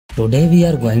Today we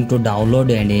are going to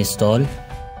download and install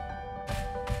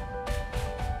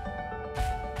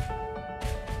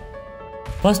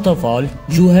First of all,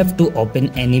 you have to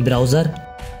open any browser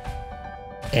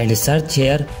and search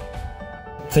here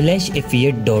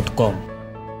flashifyit.com.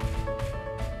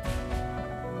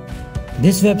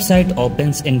 This website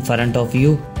opens in front of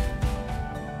you.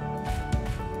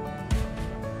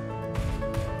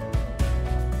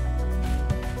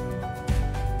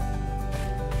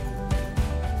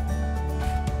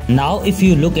 Now if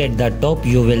you look at the top,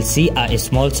 you will see a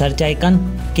small search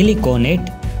icon. Click on it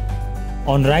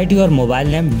and write your mobile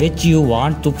name which you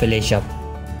want to flash up.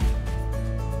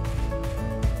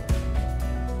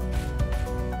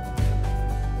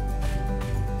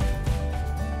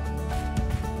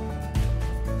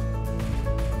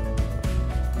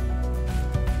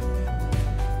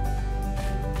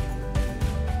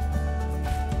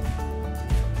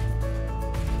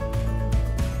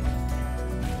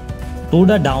 To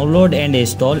the download and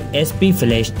install SP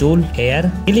Flash tool,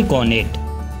 here click on it.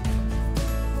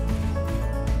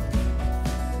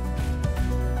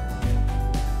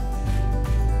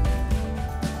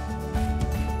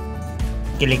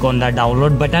 Click on the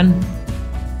download button.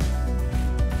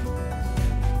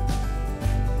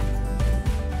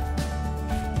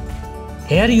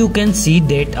 Here you can see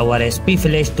that our SP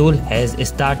Flash tool has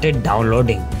started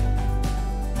downloading.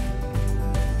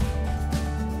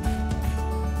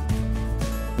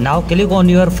 Now click on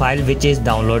your file which is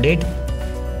downloaded.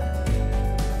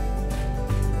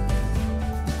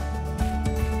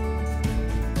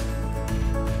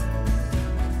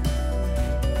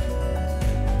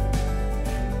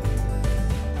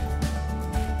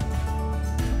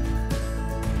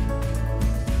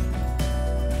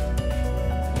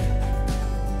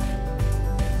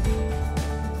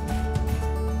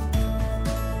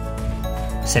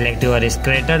 Select your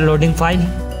creator loading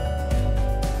file.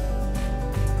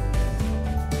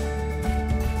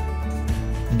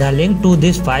 The link to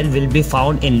this file will be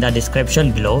found in the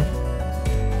description below.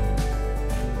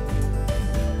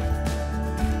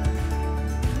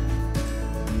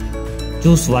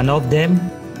 Choose one of them.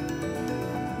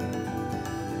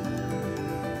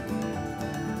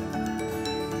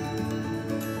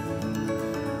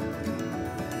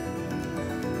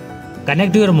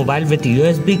 Connect your mobile with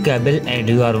USB cable and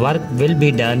your work will be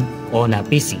done on a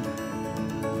PC.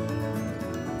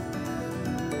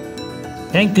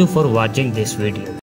 Thank you for watching this video.